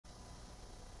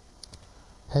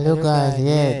Hello guys,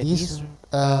 yeah, this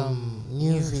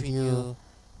new video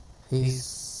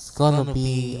is gonna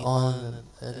be on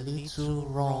a little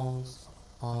wrongs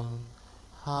on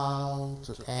how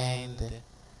to end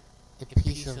a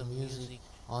piece of music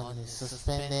on a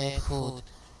suspended foot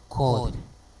chord,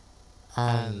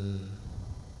 and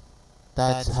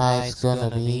that's how it's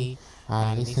gonna be.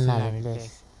 And listen and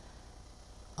bless.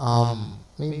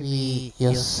 Maybe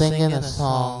you're singing a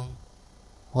song,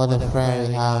 "What a friend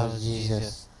we have is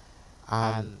Jesus,"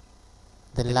 and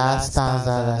the last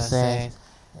stanza that says,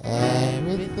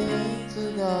 "Everything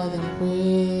to God in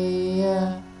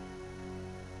prayer."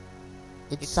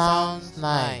 It sounds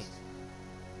nice.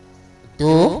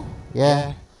 Do?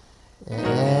 Yeah.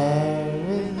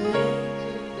 Everything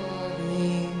to God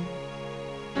in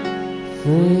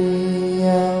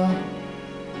prayer.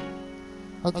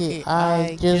 Okay,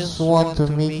 I just want to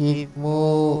make it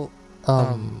more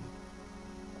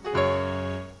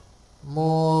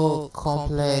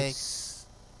complex,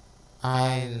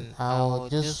 and I would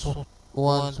just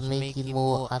want to make it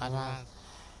more advanced.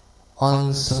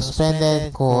 On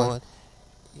suspended chord,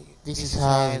 this is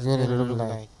how it's going to look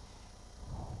like.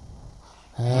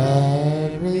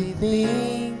 Everything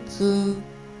to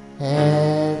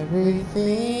God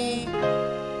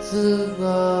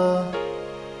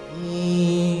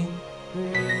in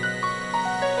prayer.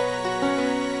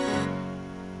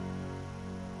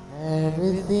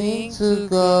 Everything to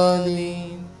God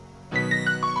in.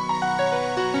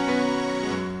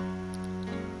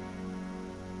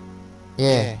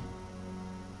 Yeah.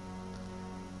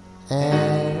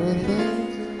 Everything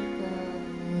to God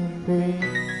in prayer.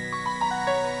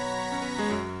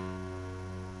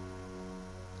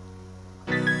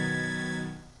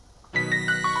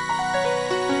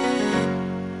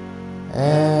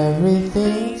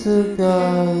 Everything to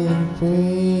God in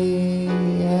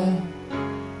prayer.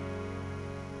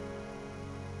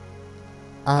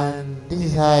 And this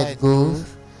is how it goes.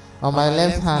 On my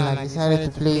left hand, I decided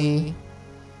to play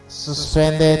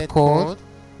suspended chord,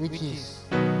 which is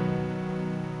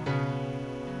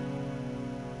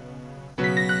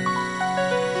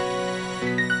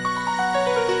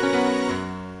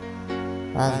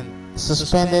and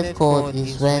suspended chord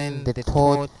is when the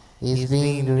third is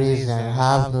being raised and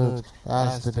half note,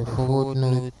 that's to the fourth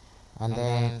note, and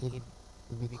then it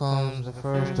becomes the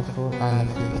first, the fourth, and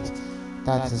the fifth.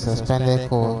 That's the suspended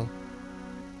chord.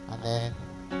 And then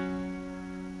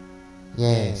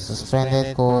yeah,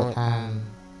 suspended chord and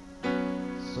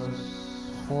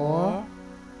sus4,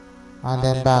 and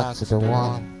then back to the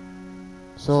 1.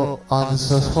 So on the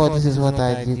sus4, this is what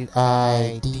I did,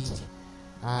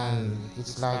 and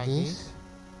it's like this.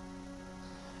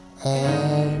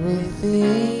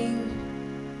 Everything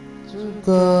to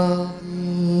God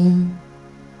in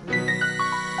prayer.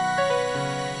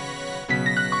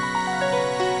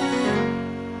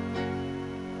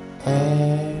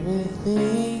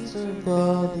 Everything to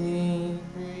God in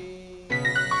prayer.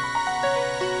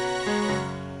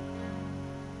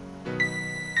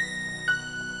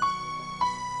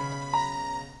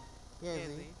 Yes,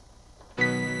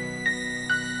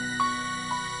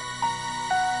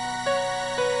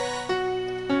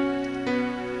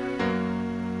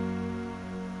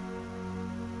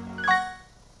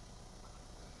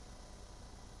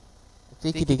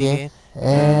 take it again.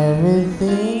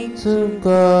 Everything to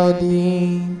God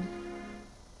in.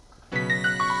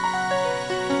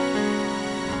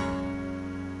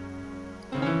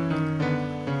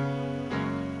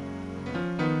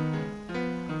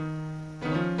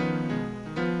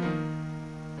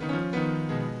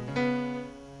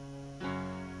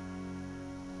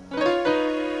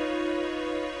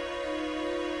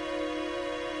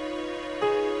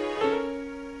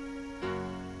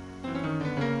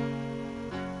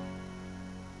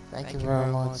 Thank you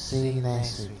very much. See you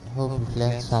next week. I hope you've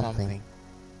learned something.